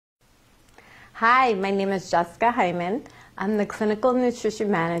Hi, my name is Jessica Hyman. I'm the Clinical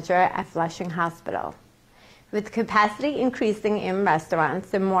Nutrition Manager at Flushing Hospital. With capacity increasing in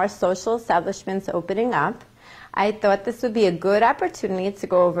restaurants and more social establishments opening up, I thought this would be a good opportunity to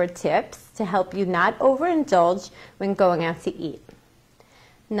go over tips to help you not overindulge when going out to eat.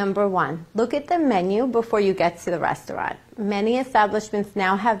 Number 1, look at the menu before you get to the restaurant. Many establishments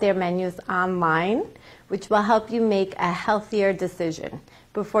now have their menus online, which will help you make a healthier decision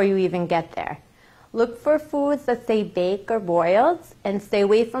before you even get there. Look for foods that say baked or boiled, and stay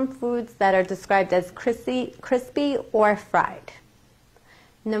away from foods that are described as crispy or fried.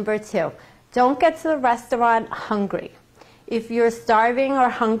 Number 2, don't get to the restaurant hungry. If you're starving or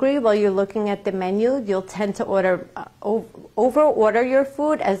hungry while you're looking at the menu, you'll tend to over-order your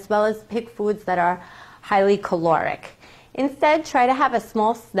food, as well as pick foods that are highly caloric. Instead, try to have a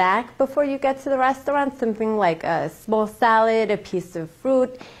small snack before you get to the restaurant, something like a small salad, a piece of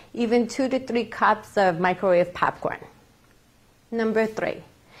fruit, even 2 to 3 cups of microwave popcorn. Number 3,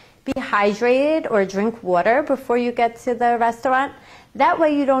 be hydrated or drink water before you get to the restaurant. That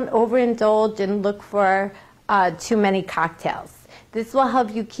way you don't overindulge and look for too many cocktails. This will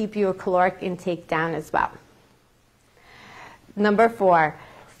help you keep your caloric intake down as well. Number 4,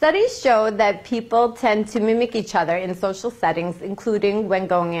 studies show that people tend to mimic each other in social settings, including when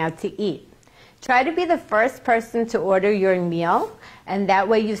going out to eat. Try to be the first person to order your meal, and that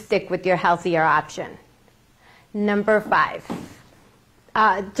way you stick with your healthier option. Number 5,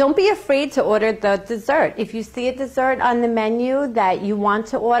 don't be afraid to order the dessert. If you see a dessert on the menu that you want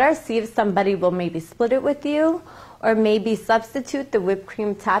to order, see if somebody will maybe split it with you, or maybe substitute the whipped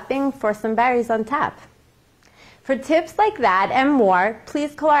cream topping for some berries on top. For tips like that and more,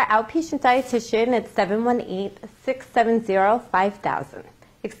 please call our outpatient dietitian at 718-670-5000,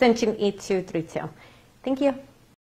 extension 8232. Thank you.